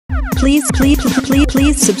Please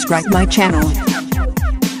subscribe my channel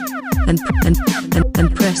and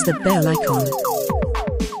press the bell icon.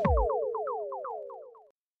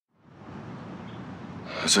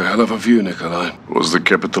 It's a hell of a view, Nikolai. Was the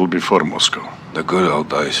capital before Moscow? The good old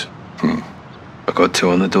days. I got two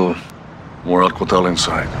on the door. More Alcotel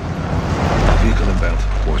inside. Vehicle inbound.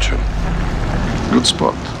 Watch him. Good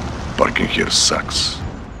spot. Parking here sucks.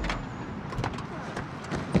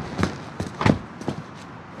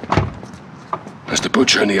 There's the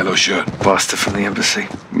butcher in the yellow shirt. Bastard from the embassy.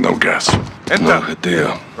 No gas. No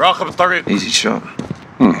idea. Easy shot.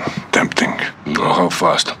 Tempting. Oh, how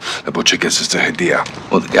fast? The butcher gets us to Hadia.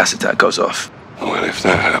 Or the gas attack goes off. Well, if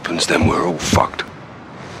that happens, then we're all fucked.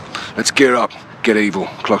 Let's gear up. Get evil.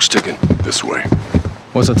 Clock's ticking. This way.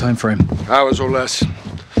 What's the time frame? Hours or less.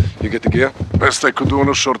 You get the gear? Best I could do on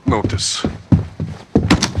a short notice.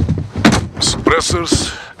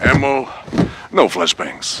 Suppressors, ammo, no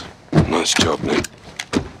flashbangs. Nice job, Nick.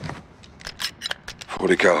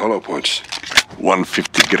 40 cal hollow points.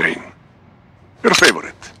 150 grain. Your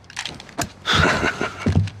favorite.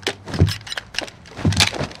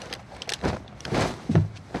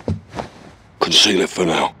 Conceal it for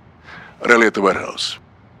now. Rally at the warehouse.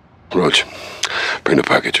 Rog, bring the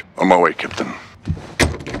package. On my way, Captain.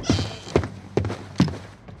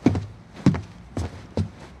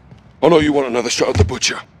 Oh no, you want another shot at the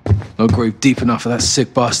butcher? No grave deep enough for that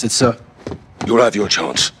sick bastard, sir. You'll have your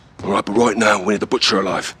chance. All right, but right now, we need the butcher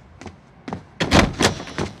alive.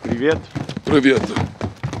 Привет. Привет.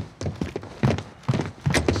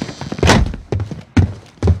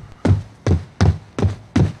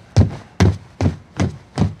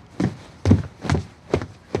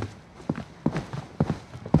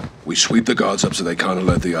 We sweep the guards up so they can't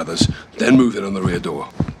alert the others, then move in on the rear door.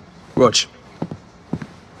 Rog.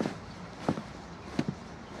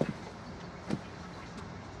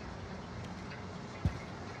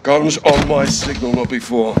 Guns on my signal, not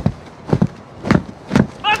before.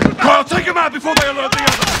 Kyle, take him out before they alert the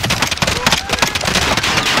others!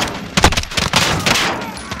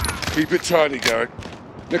 Keep it tidy, Garrett.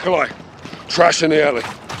 Nikolai, trash in the alley.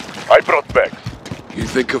 I brought bags. You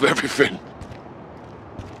think of everything.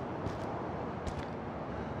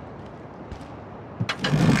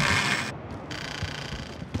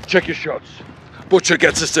 Check your shots. Butcher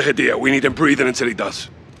gets us to Hadia. We need him breathing until he does.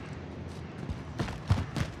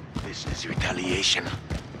 This is retaliation.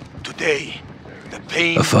 Today, the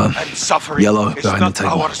pain Affirm. and suffering Yellow is behind not the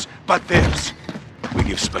table. ours, but theirs. We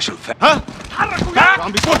give special thanks. Huh?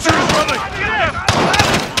 Butcher is running!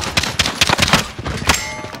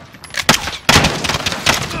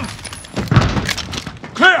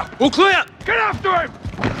 Clear! All clear! Get after him!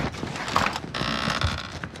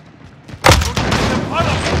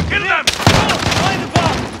 Kill them!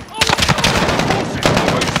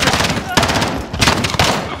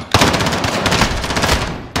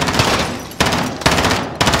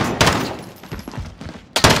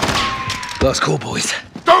 Last call, boys.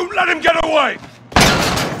 Don't let him get away!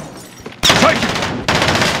 Take him!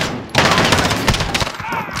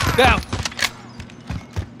 Down!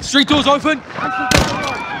 Street doors open!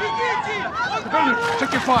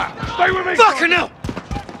 Check your fire! Stay with me! Fucking hell!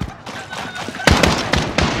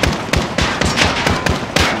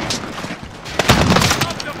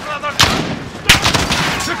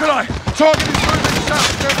 Nikolai! Target is moving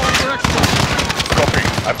south, nearby direction! Copy.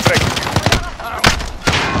 I'm tracking you.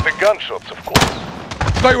 The gunshots, of course.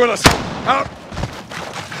 Stay with us! Out!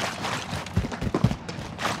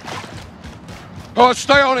 Alright,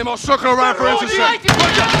 stay on him. I'll circle around for intercept.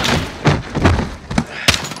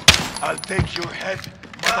 I'll take your head,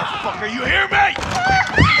 motherfucker. You hear me?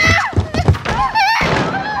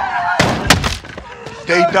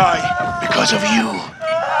 They die because of you.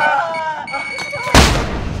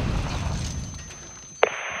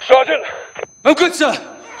 Sergeant! I'm good, sir!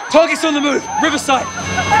 Target's on the move! Riverside!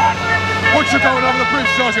 Butcher going over the bridge,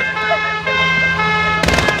 Sergeant!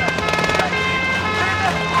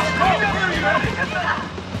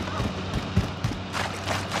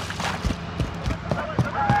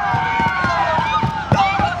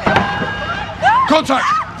 Contact!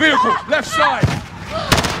 Vehicle! Left side!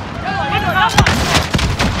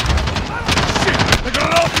 Shit! They got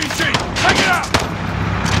an RPG! Take it out!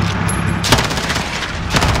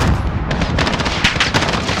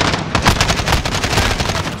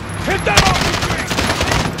 Hit that RPG!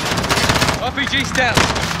 RPG's down!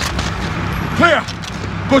 Clear!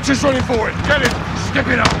 Butcher's running for it! Get it! Step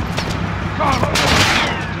it up! Carlo!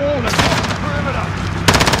 All the perimeter!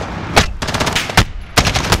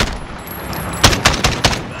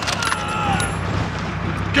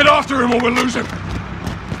 Get after him or we'll lose him!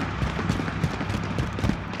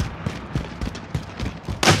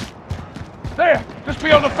 There! Just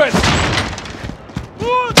beyond the fence!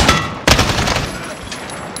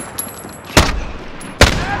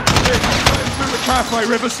 Through the cafe,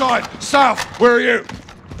 Riverside. South, where are you?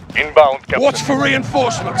 Inbound, Captain. Watch for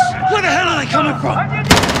reinforcements. Where the hell are they coming from?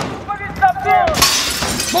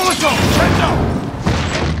 Molotov! Heads up!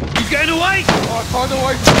 He's getting away! Alright, find a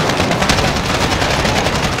way.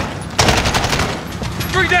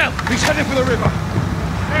 Three down! He's heading for the river.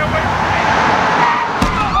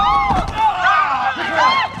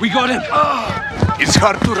 We got him! It's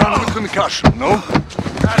hard to run with concussion, no?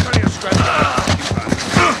 That's only a scratch.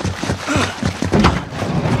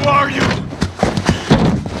 Who are you?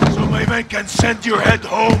 So my men can send your head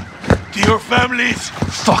home to your families?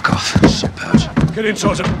 Fuck off, shitbird. Get in,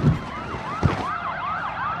 Sergeant.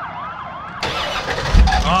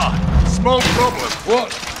 Small problem.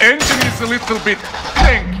 What? Engine is a little bit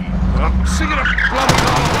cranky. Singing a bloody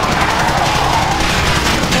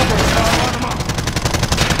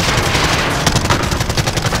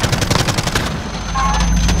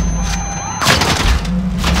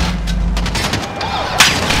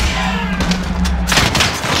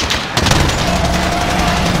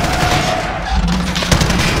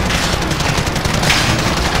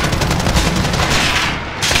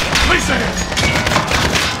Police ahead!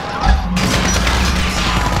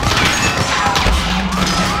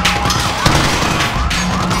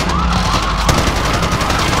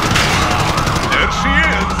 There she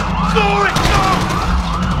is! Sorry,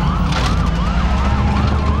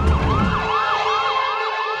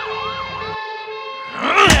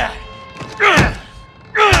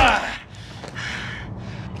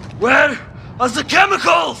 Where are the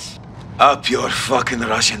chemicals? Up your fucking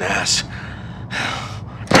Russian ass.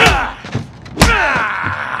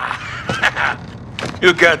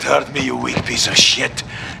 You can't hurt me, you weak piece of shit.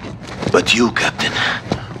 But you, Captain,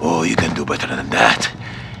 oh, you can do better than that.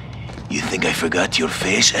 You think I forgot your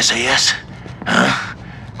face, SAS? Huh?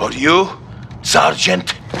 Or you,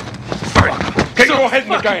 Sergeant? Get your head in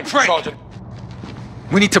the game, Sergeant.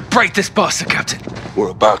 We need to break this bastard, Captain. We're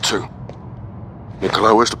about to.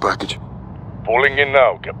 Nikolai, where's the package? Pulling in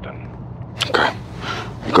now, Captain. Okay.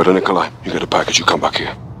 You go to Nikolai, you get a package, you come back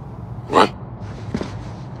here. Right?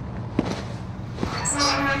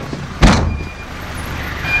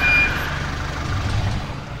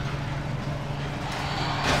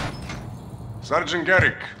 Sergeant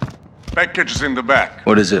Garrick, package is in the back.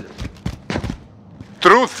 What is it?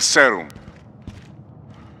 Truth serum.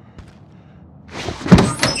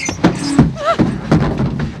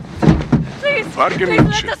 Please, Bargaining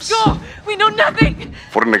please let us chips. go. We know nothing.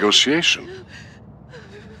 For negotiation.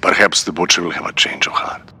 Perhaps the butcher will have a change of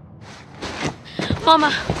heart.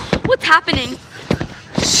 Mama, what's happening?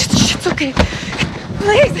 Shh, it's okay.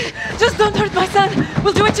 Please, just don't hurt my son.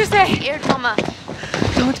 We'll do what you say. Scared, Mama.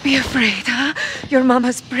 Don't be afraid, huh? Your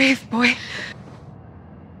mama's brave, boy.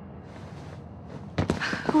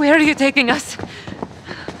 Where are you taking us?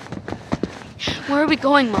 Where are we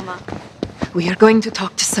going, Mama? We are going to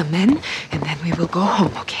talk to some men, and then we will go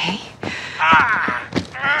home, okay?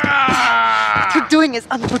 What you're doing is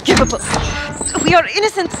unforgivable. We are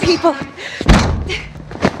innocent people.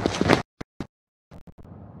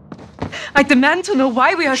 I demand to know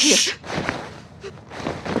why we are here.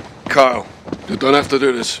 Kyle, you don't have to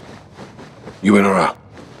do this. You in or out?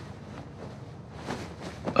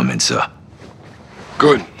 I'm in, sir.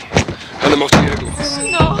 Good. Hand him off to you.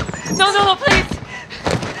 No, please.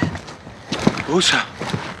 Usa.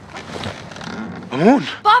 Amun.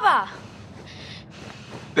 Baba!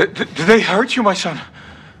 Did they hurt you, my son?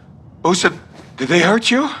 Usa, did they hurt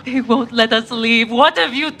you? They won't let us leave. What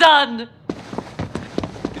have you done?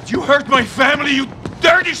 Did you hurt my family, you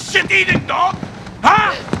dirty shit-eating dog?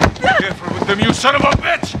 Huh? Careful with them, you son of a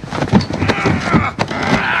bitch!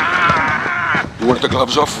 You want the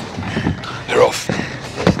gloves off? They're off.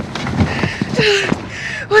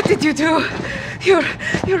 What did you do?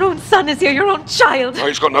 Your own son is here, your own child. Oh,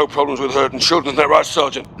 he's got no problems with hurting children, isn't that right,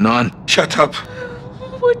 Sergeant? None. Shut up.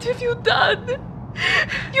 What have you done?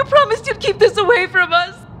 You promised you'd keep this away from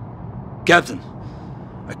us. Captain,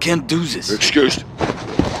 I can't do this. You're excused.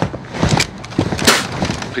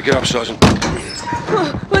 Pick it up, Sergeant.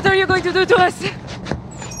 What are you going to do to us?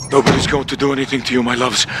 Nobody's going to do anything to you, my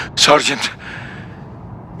loves. Sergeant,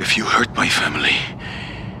 if you hurt my family,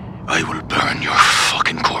 I will burn your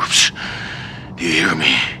fucking corpse. Do you hear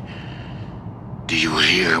me? Do you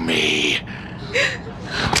hear me?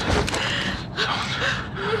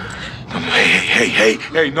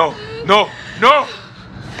 Hey, no.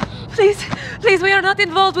 Please, we are not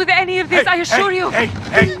involved with any of this, I assure you. Hey,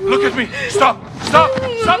 look at me. Stop.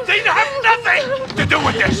 They have nothing to do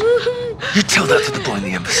with this. You tell that to the boy in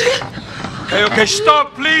the embassy. Okay,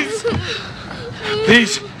 stop, please!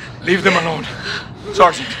 Please, leave them alone.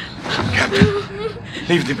 Sergeant, Captain,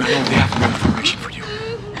 leave them alone. They have no information for you.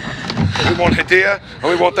 We want Hadir, and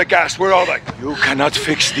we want the gas. Where are they? You cannot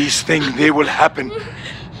fix these things. They will happen.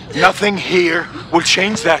 Nothing here will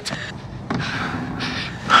change that.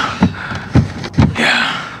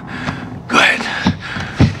 Yeah. Go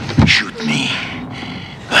ahead. Shoot me.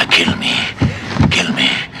 Kill me. Kill me.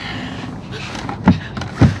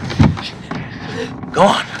 Go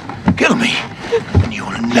on. Kill me. And you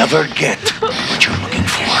will never get what you're looking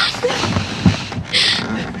for.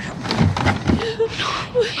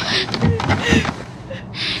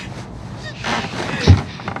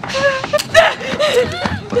 What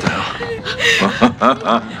the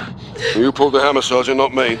hell? You pulled the hammer, Sergeant,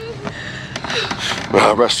 not me.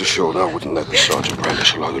 Well, rest assured, I wouldn't let the Sergeant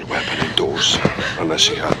brandish a loaded weapon indoors, unless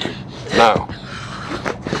he had to. Now,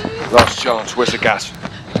 last chance, where's the gas?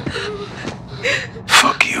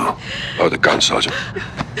 Fuck you. Oh, the gun, Sergeant.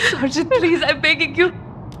 Sergeant, please, I'm begging you.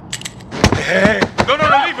 Hey! No,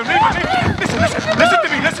 leave him.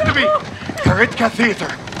 Listen to me. Karitka Theater.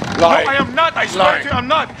 Lie. No, I am not, I swear to you, I'm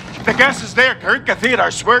not. The gas is there, Karitka Theater, I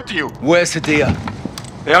swear to you. Where's Hadir?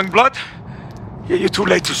 The young blood? Yeah, you're too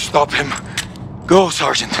late to stop him. Go,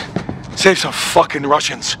 Sergeant. Save some fucking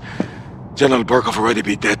Russians. General Barkov already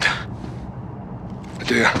be dead.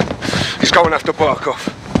 Hadir, he's going after Barkov.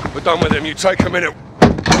 We're done with him, you take a minute.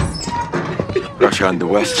 Russia and the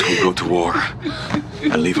West will go to war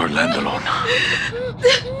and leave our land alone.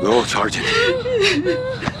 Go, Sergeant.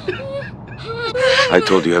 I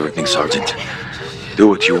told you everything, Sergeant. Do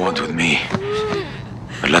what you want with me,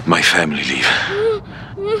 but let my family leave.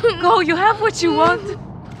 Go, you have what you want.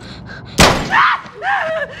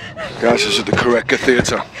 Gas is at the Kareka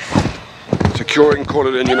Theater. Secure it and call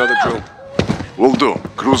it in, you know the drill. Will do.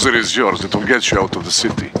 Cruiser is yours. It will get you out of the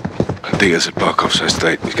city. Hadir's at Barkov's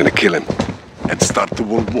estate. He's gonna kill him. And start the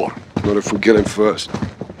World War. Not if we kill him first.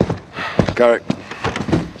 Garrick,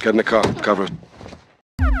 get in the car, cover us.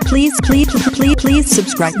 Please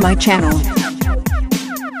subscribe my channel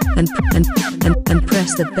and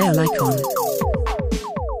press the bell icon.